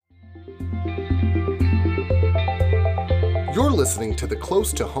You're listening to the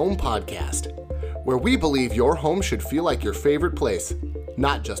Close to Home podcast, where we believe your home should feel like your favorite place,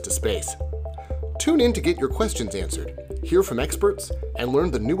 not just a space. Tune in to get your questions answered, hear from experts, and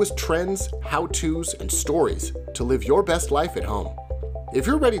learn the newest trends, how-tos, and stories to live your best life at home. If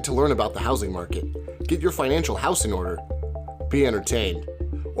you're ready to learn about the housing market, get your financial house in order, be entertained,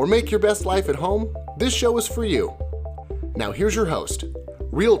 or make your best life at home, this show is for you. Now here's your host,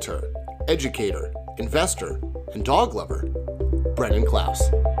 realtor, educator, investor, and dog lover, Brennan Klaus.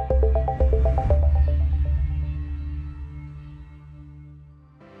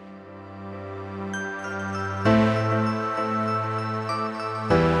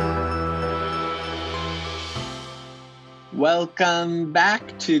 Welcome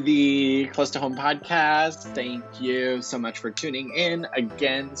back to the Close to Home podcast. Thank you so much for tuning in.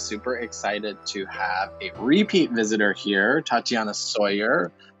 Again, super excited to have a repeat visitor here, Tatiana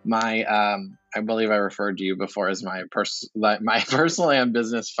Sawyer. I believe I referred to you before as my personal and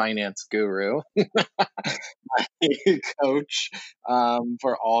business finance guru, my coach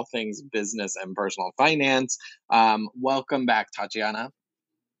for all things business and personal finance. Welcome back, Tatiana.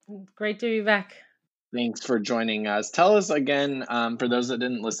 Great to be back. Thanks for joining us. Tell us again, for those that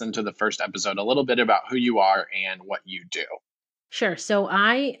didn't listen to the first episode, a little bit about who you are and what you do. Sure. So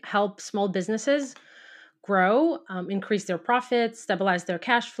I help small businesses grow, increase their profits, stabilize their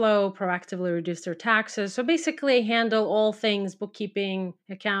cash flow, proactively reduce their taxes. So basically, I handle all things bookkeeping,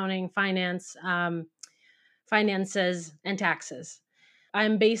 accounting, finance, finances, and taxes.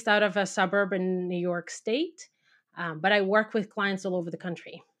 I'm based out of a suburb in New York State, but I work with clients all over the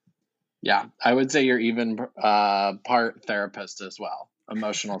country. Yeah, I would say you're even part therapist as well,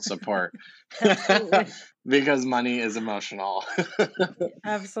 emotional support. Absolutely. Because money is emotional.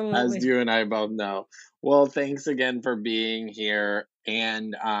 Absolutely. As you and I both know. Well, thanks again for being here.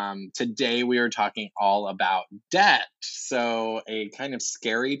 And today we are talking all about debt. So a kind of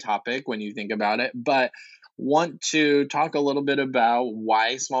scary topic when you think about it, but want to talk a little bit about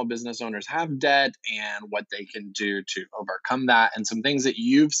why small business owners have debt and what they can do to overcome that, and some things that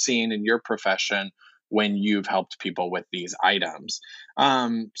you've seen in your profession when you've helped people with these items.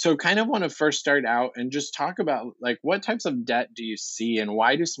 So kind of want to first start out and just talk about, like, what types of debt do you see and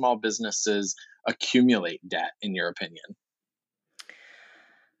why do small businesses accumulate debt, in your opinion?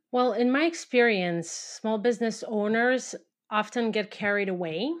 Well, in my experience, small business owners often get carried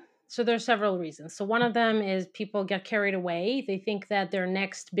away. So there's several reasons. So one of them is people get carried away. They think that their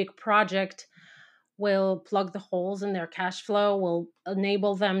next big project will plug the holes in their cash flow, will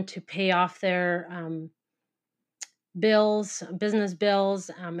enable them to pay off their bills, business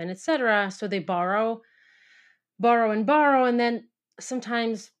bills, and etc. So they borrow, and then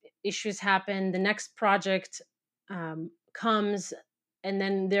sometimes issues happen. The next project comes, and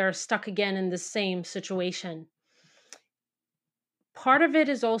then they're stuck again in the same situation. Part of it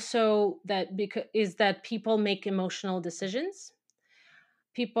is also that that people make emotional decisions.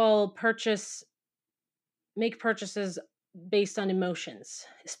 People make purchases based on emotions,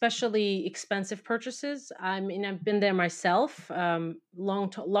 especially expensive purchases. I mean, I've been there myself.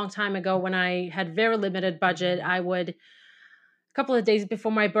 Long time ago, when I had very limited budget, I would, a couple of days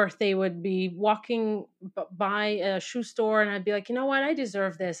before my birthday, would be walking by a shoe store, and I'd be like, you know what, I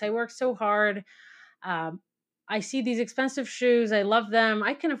deserve this. I worked so hard. I see these expensive shoes. I love them.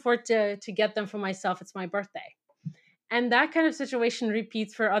 I can afford to get them for myself. It's my birthday. And that kind of situation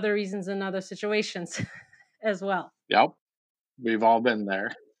repeats for other reasons in other situations as well. Yep. We've all been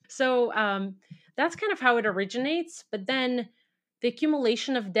there. So that's kind of how it originates. But then the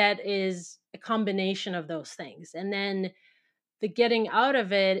accumulation of debt is a combination of those things. And then the getting out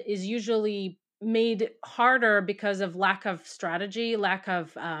of it is usually made harder because of lack of strategy, lack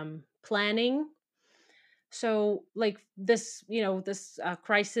of planning. So like this, this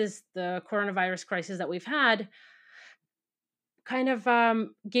crisis, the coronavirus crisis that we've had, kind of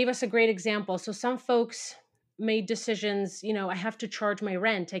gave us a great example. So some folks made decisions, I have to charge my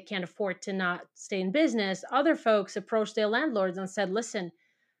rent. I can't afford to not stay in business. Other folks approached their landlords and said, listen,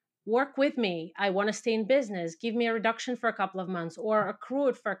 work with me. I want to stay in business. Give me a reduction for a couple of months or accrue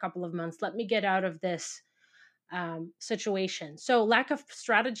it for a couple of months. Let me get out of this situation. So lack of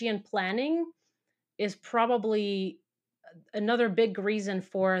strategy and planning is probably another big reason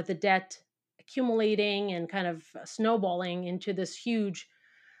for the debt accumulating and kind of snowballing into this huge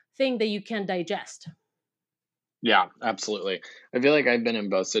thing that you can't digest. Yeah, absolutely. I feel like I've been in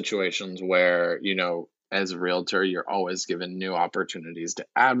both situations where, as a realtor, you're always given new opportunities to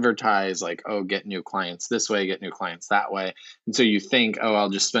advertise, like, oh, get new clients this way, get new clients that way. And so you think, oh, I'll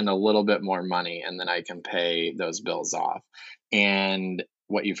just spend a little bit more money and then I can pay those bills off. And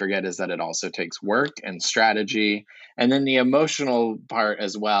what you forget is that it also takes work and strategy. And then the emotional part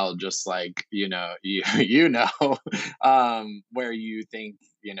as well, just like, where you think,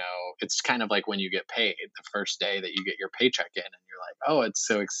 it's kind of like when you get paid the first day that you get your paycheck in and you're like, oh, it's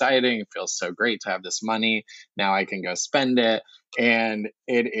so exciting. It feels so great to have this money. Now I can go spend it. And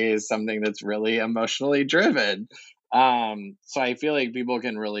it is something that's really emotionally driven. So I feel like people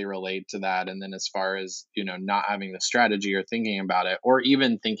can really relate to that. And then as far as, not having the strategy or thinking about it, or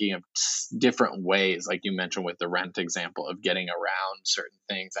even thinking of different ways, like you mentioned with the rent example of getting around certain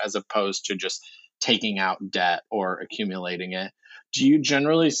things, as opposed to just taking out debt or accumulating it. Do you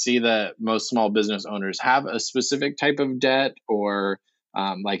generally see that most small business owners have a specific type of debt, or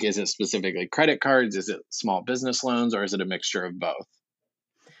like, is it specifically credit cards? Is it small business loans, or is it a mixture of both?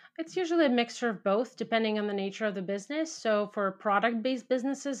 It's usually a mixture of both, depending on the nature of the business. So for product-based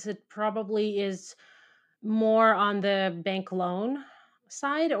businesses, it probably is more on the bank loan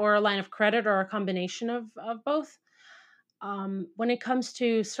side or a line of credit or a combination of both. When it comes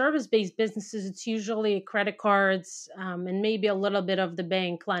to service-based businesses, it's usually credit cards and maybe a little bit of the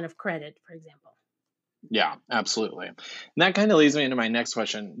bank line of credit, for example. Yeah, absolutely. And that kind of leads me into my next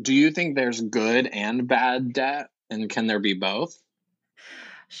question. Do you think there's good and bad debt? And can there be both?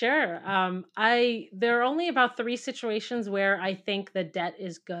 Sure. I There are only about three situations where I think the debt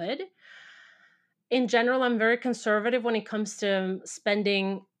is good. In general, I'm very conservative when it comes to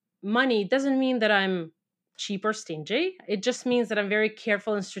spending money. It doesn't mean that I'm cheap or stingy. It just means that I'm very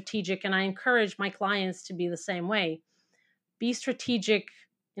careful and strategic, and I encourage my clients to be the same way. Be strategic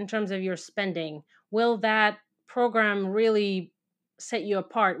in terms of your spending. Will that program really set you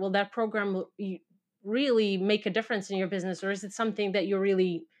apart? Will that program really make a difference in your business? Or is it something that you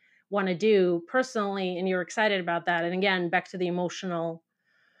really want to do personally and you're excited about that? And again, back to the emotional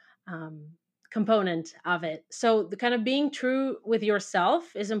um, component of it. So, the kind of being true with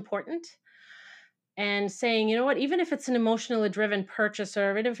yourself is important, and saying, you know what, even if it's an emotionally driven purchase,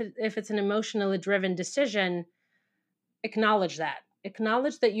 or even if it's an emotionally driven decision, acknowledge that.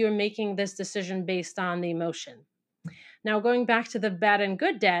 Acknowledge that you're making this decision based on the emotion. Now, going back to the bad and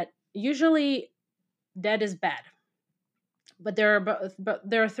good debt, usually debt is bad. But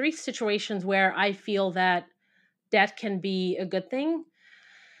there are three situations where I feel that debt can be a good thing.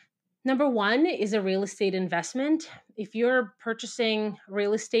 Number one is a real estate investment. If you're purchasing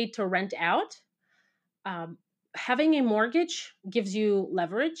real estate to rent out, um, having a mortgage gives you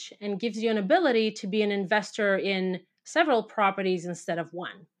leverage and gives you an ability to be an investor in several properties instead of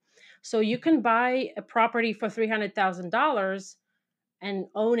one. So you can buy a property for $300,000 and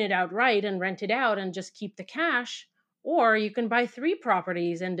own it outright and rent it out and just keep the cash. Or you can buy three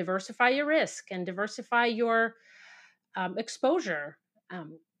properties and diversify your risk and diversify your exposure,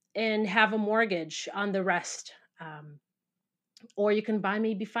 um, and have a mortgage on the rest. Or you can buy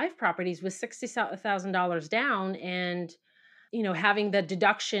maybe five properties with $60,000 down, and having the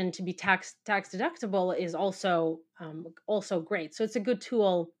deduction to be tax deductible is also great. So it's a good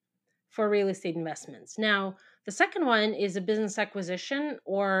tool for real estate investments. Now, the second one is a business acquisition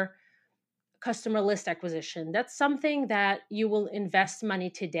or customer list acquisition. That's something that you will invest money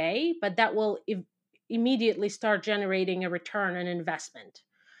today, but that will immediately start generating a return on investment.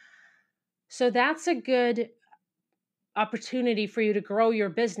 So that's a good opportunity for you to grow your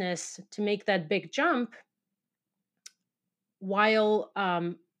business, to make that big jump while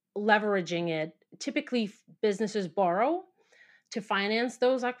leveraging it. Typically, businesses borrow to finance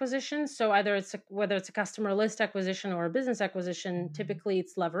those acquisitions. So whether it's a customer list acquisition or a business acquisition, typically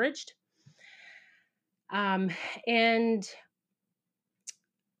it's leveraged. And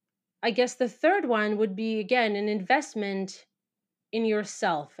I guess the third one would be, again, an investment in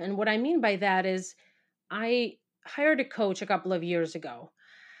yourself. And what I mean by that is, I hired a coach a couple of years ago,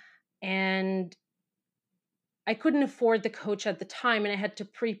 and I couldn't afford the coach at the time, and I had to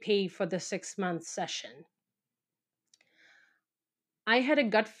prepay for the 6-month session. I had a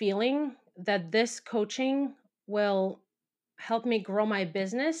gut feeling that this coaching will help me grow my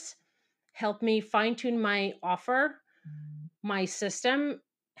business, help me fine tune my offer, my system,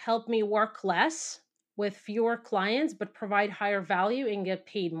 help me work less with fewer clients, but provide higher value and get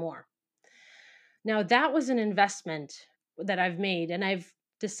paid more. Now, that was an investment that I've made, and I've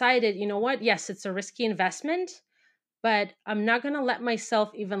decided, you know what? Yes, it's a risky investment, but I'm not going to let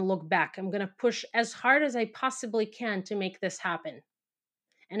myself even look back. I'm going to push as hard as I possibly can to make this happen.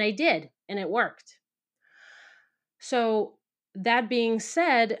 And I did, and it worked. So, that being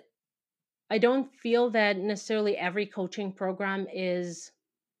said, I don't feel that necessarily every coaching program is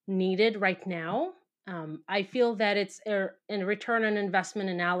needed right now. I feel that it's a return on investment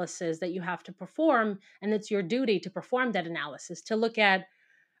analysis that you have to perform, and it's your duty to perform that analysis, to look at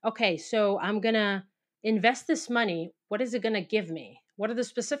okay, so I'm going to invest this money. What is it going to give me? What are the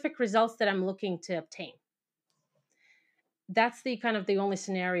specific results that I'm looking to obtain? That's the kind of the only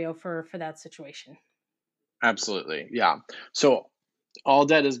scenario for that situation. Absolutely. Yeah. So all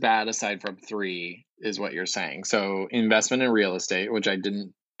debt is bad aside from three, is what you're saying. So investment in real estate, which I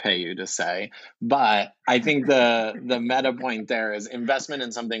didn't pay you to say, but I think the meta point there is investment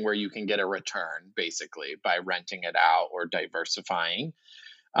in something where you can get a return, basically, by renting it out or diversifying.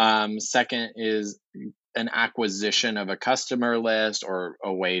 Second is an acquisition of a customer list or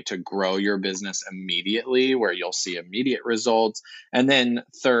a way to grow your business immediately where you'll see immediate results. And then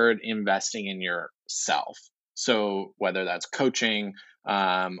third, investing in yourself. So whether that's coaching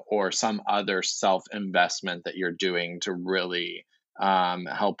or some other self investment that you're doing to really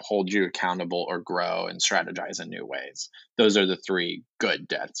help hold you accountable or grow and strategize in new ways. Those are the three good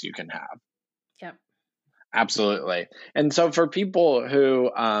debts you can have. Yep. Absolutely. And so for people who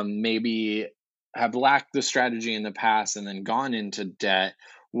maybe have lacked the strategy in the past and then gone into debt,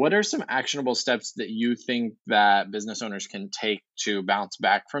 what are some actionable steps that you think that business owners can take to bounce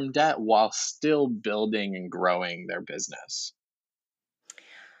back from debt while still building and growing their business?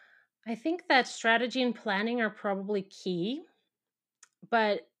 I think that strategy and planning are probably key,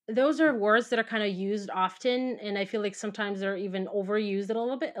 but those are words that are kind of used often, and I feel like sometimes they're even overused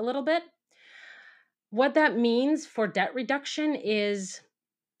a little bit. What that means for debt reduction is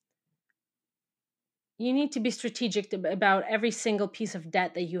you need to be strategic about every single piece of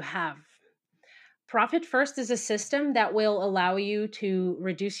debt that you have. Profit First is a system that will allow you to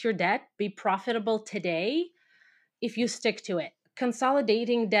reduce your debt, be profitable today if you stick to it.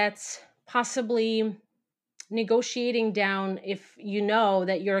 Consolidating debts, possibly negotiating down if you know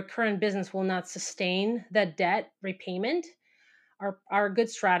that your current business will not sustain that debt repayment are good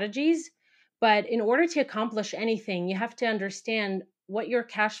strategies. But in order to accomplish anything, you have to understand what your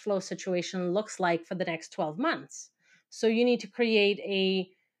cash flow situation looks like for the next 12 months. So you need to create a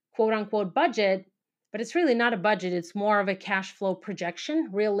quote unquote budget, but it's really not a budget. It's more of a cash flow projection,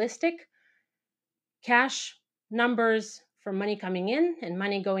 realistic cash numbers for money coming in and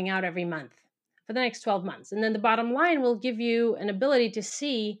money going out every month for the next 12 months. And then the bottom line will give you an ability to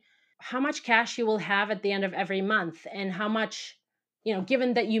see how much cash you will have at the end of every month and how much,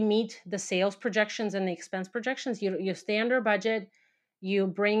 given that you meet the sales projections and the expense projections, you stay under budget, you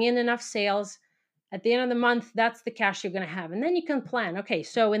bring in enough sales. At the end of the month, that's the cash you're going to have. And then you can plan, okay,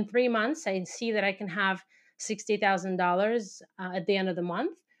 so in 3 months, I see that I can have $60,000 at the end of the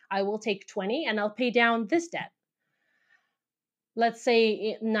month. I will take 20 and I'll pay down this debt. Let's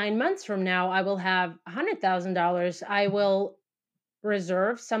say 9 months from now, I will have $100,000. I will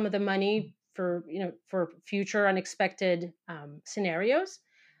reserve some of the money for future unexpected scenarios,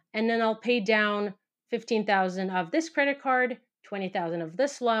 and then I'll pay down 15,000 of this credit card, 20,000 of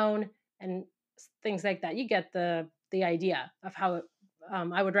this loan, and things like that. You get the idea of how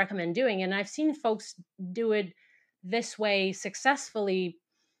I would recommend doing. And I've seen folks do it this way successfully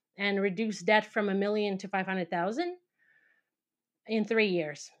and reduce debt from $1 million to 500,000 in 3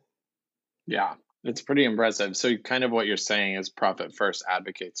 years. Yeah, it's pretty impressive. So kind of what you're saying is Profit First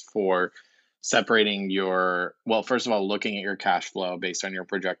advocates for separating well, first of all, looking at your cash flow based on your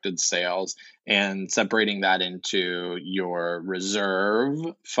projected sales and separating that into your reserve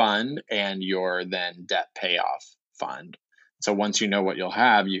fund and your then debt payoff fund. So once you know what you'll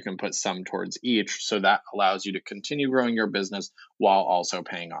have, you can put some towards each. So that allows you to continue growing your business while also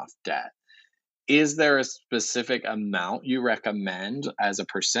paying off debt. Is there a specific amount you recommend as a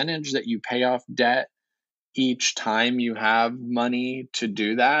percentage that you pay off debt each time you have money to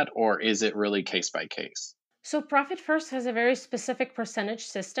do that, or is it really case by case? So Profit First has a very specific percentage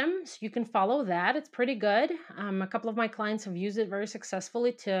system. So you can follow that. It's pretty good. A couple of my clients have used it very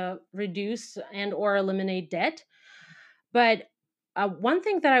successfully to reduce and or eliminate debt. But one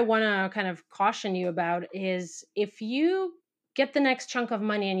thing that I want to kind of caution you about is if you get the next chunk of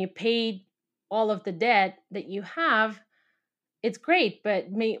money and you paid all of the debt that you have, it's great,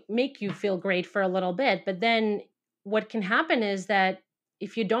 but may make you feel great for a little bit. But then what can happen is that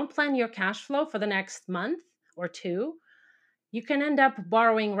if you don't plan your cash flow for the next month or two, you can end up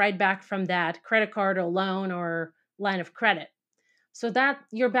borrowing right back from that credit card or loan or line of credit. So that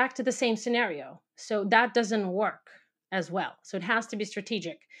you're back to the same scenario. So that doesn't work as well. So it has to be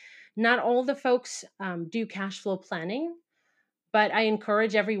strategic. Not all the folks do cash flow planning, but I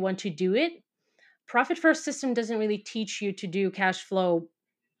encourage everyone to do it. Profit First system doesn't really teach you to do cash flow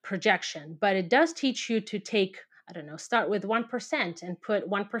projection, but it does teach you to take, start with 1% and put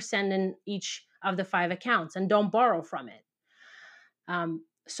 1% in each of the 5 accounts and don't borrow from it.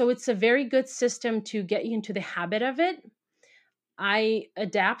 So it's a very good system to get you into the habit of it. I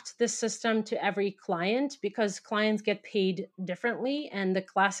adapt this system to every client because clients get paid differently. And the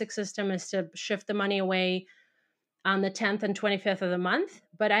classic system is to shift the money away on the 10th and 25th of the month.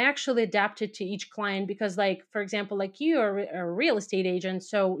 But I actually adapt it to each client because, like, for example, like you are a real estate agent.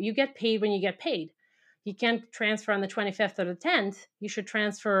 So you get paid when you get paid. You can't transfer on the 25th or the 10th. You should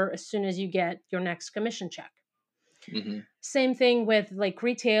transfer as soon as you get your next commission check. Mm-hmm. Same thing with like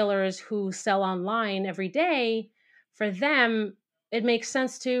retailers who sell online every day. For them, it makes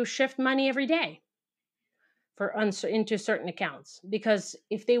sense to shift money every day into certain accounts, because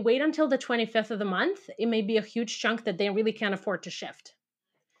if they wait until the 25th of the month, it may be a huge chunk that they really can't afford to shift.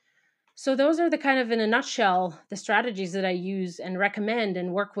 So those are the kind of, in a nutshell, the strategies that I use and recommend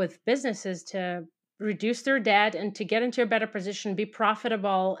and work with businesses to reduce their debt and to get into a better position, be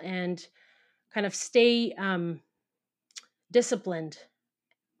profitable, and kind of stay disciplined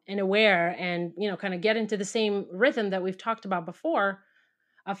and aware, and kind of get into the same rhythm that we've talked about before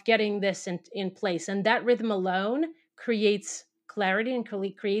of getting this in place. And that rhythm alone creates clarity and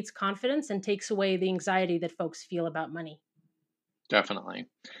creates confidence and takes away the anxiety that folks feel about money. Definitely.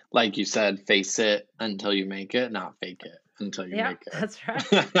 Like you said, face it until you make it, not fake it until you make it. That's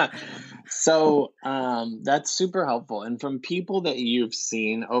right. So that's super helpful. And from people that you've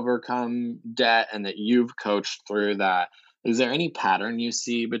seen overcome debt and that you've coached through that, is there any pattern you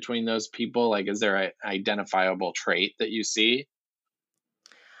see between those people? Like, is there an identifiable trait that you see?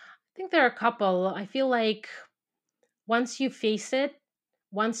 I think there are a couple. I feel like once you face it,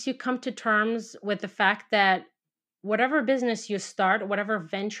 once you come to terms with the fact that whatever business you start, whatever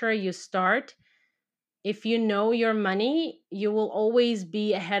venture you start, if you know your money, you will always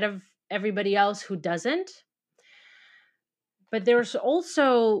be ahead of everybody else who doesn't. But there's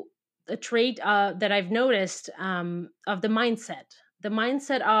also a trait that I've noticed of the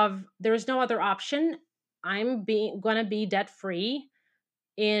mindset of there is no other option. I'm going to be debt free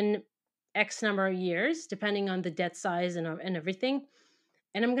in X number of years, depending on the debt size and everything.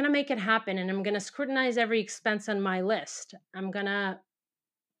 And I'm going to make it happen. And I'm going to scrutinize every expense on my list. I'm going to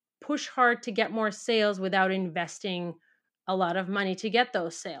push hard to get more sales without investing a lot of money to get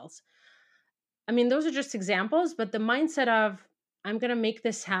those sales. I mean, those are just examples, but the mindset of I'm going to make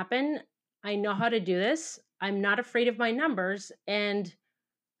this happen. I know how to do this. I'm not afraid of my numbers, and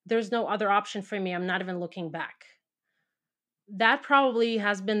there's no other option for me. I'm not even looking back. That probably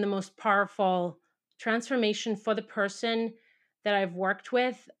has been the most powerful transformation for the person that I've worked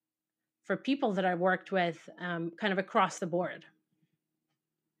with, for people that I've worked with, kind of across the board.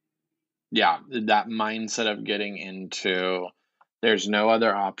 Yeah, that mindset of getting into there's no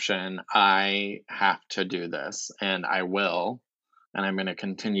other option. I have to do this, and I will, and I'm going to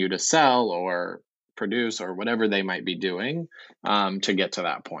continue to sell or produce or whatever they might be doing to get to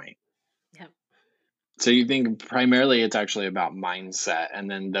that point. Yeah. So you think primarily it's actually about mindset, and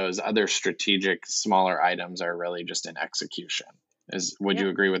then those other strategic smaller items are really just in execution. Would you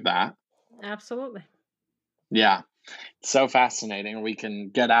agree with that? Absolutely. Yeah. So fascinating. We can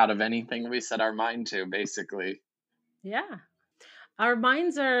get out of anything we set our mind to, basically. Yeah. Our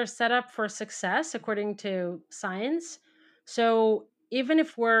minds are set up for success according to science. So even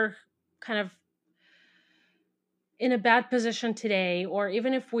if we're kind of in a bad position today, or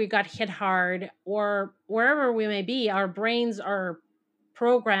even if we got hit hard, or wherever we may be, our brains are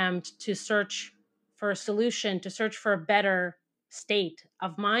programmed to search for a solution, to search for a better state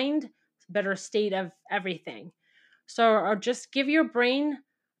of mind, better state of everything. So just give your brain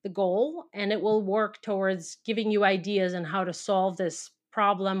the goal, and it will work towards giving you ideas on how to solve this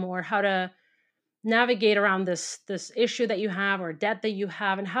problem, or how to navigate around this issue that you have or debt that you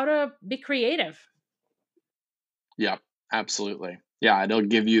have, and how to be creative. Yeah, absolutely. Yeah, it'll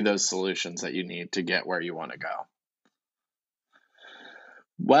give you those solutions that you need to get where you want to go.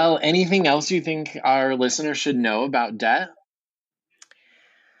 Well, anything else you think our listeners should know about debt?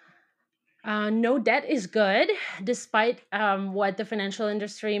 No debt is good, despite what the financial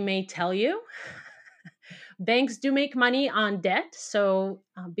industry may tell you. Banks do make money on debt, so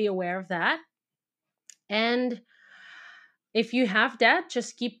be aware of that. And if you have debt,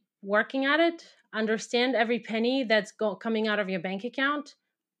 just keep working at it. Understand every penny that's coming out of your bank account.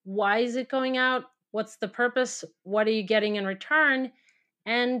 Why is it going out? What's the purpose? What are you getting in return?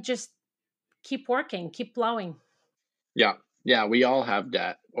 And just keep working, keep plowing. Yeah. Yeah, we all have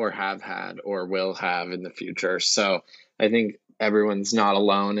debt, or have had, or will have in the future. So I think everyone's not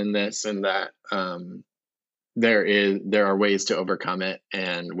alone in this, and that there are ways to overcome it,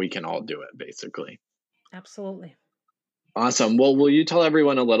 and we can all do it, basically. Absolutely. Awesome. Well, will you tell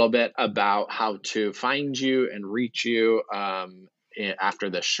everyone a little bit about how to find you and reach you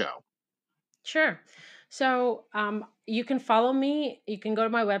after this show? Sure. So you can follow me. You can go to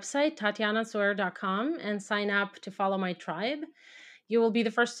my website, tatianasawyer.com, and sign up to follow my tribe. You will be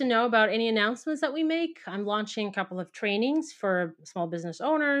the first to know about any announcements that we make. I'm launching a couple of trainings for small business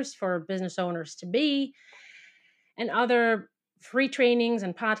owners, for business owners to be, and other free trainings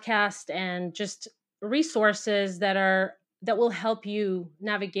and podcasts and just resources that will help you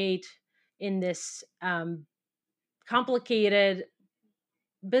navigate in this complicated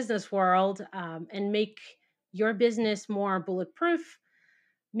business world and make your business more bulletproof,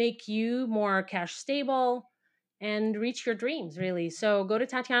 make you more cash stable, and reach your dreams, really. So go to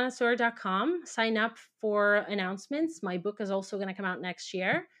tatianasawyer.com, sign up for announcements. My book is also going to come out next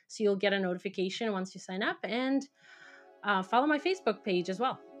year, so you'll get a notification once you sign up, and follow my Facebook page as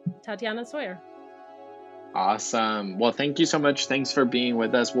well, Tatiana Sawyer. Awesome. Well, thank you so much. Thanks for being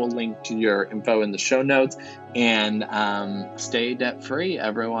with us. We'll link to your info in the show notes, and stay debt-free,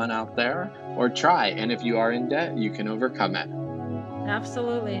 everyone out there, or try. And if you are in debt, you can overcome it.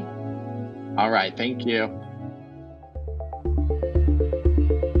 Absolutely. All right. Thank you.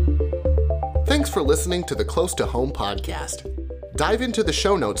 Thanks for listening to the Close to Home podcast. Dive into the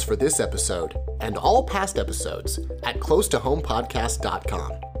show notes for this episode and all past episodes at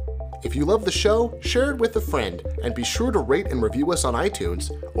closetohomepodcast.com. If you love the show, share it with a friend and be sure to rate and review us on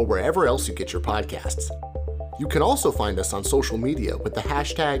iTunes or wherever else you get your podcasts. You can also find us on social media with the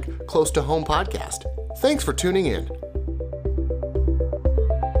hashtag #CloseToHomePodcast. Thanks for tuning in.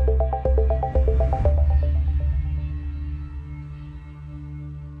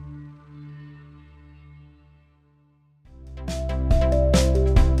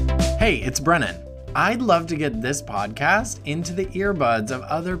 Hey, it's Brennan. I'd love to get this podcast into the earbuds of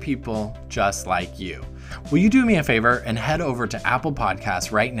other people just like you. Will you do me a favor and head over to Apple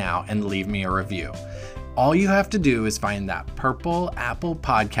Podcasts right now and leave me a review? All you have to do is find that purple Apple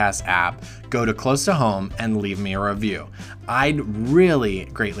Podcast app, go to Close to Home, and leave me a review. I'd really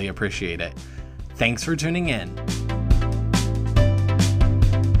greatly appreciate it. Thanks for tuning in.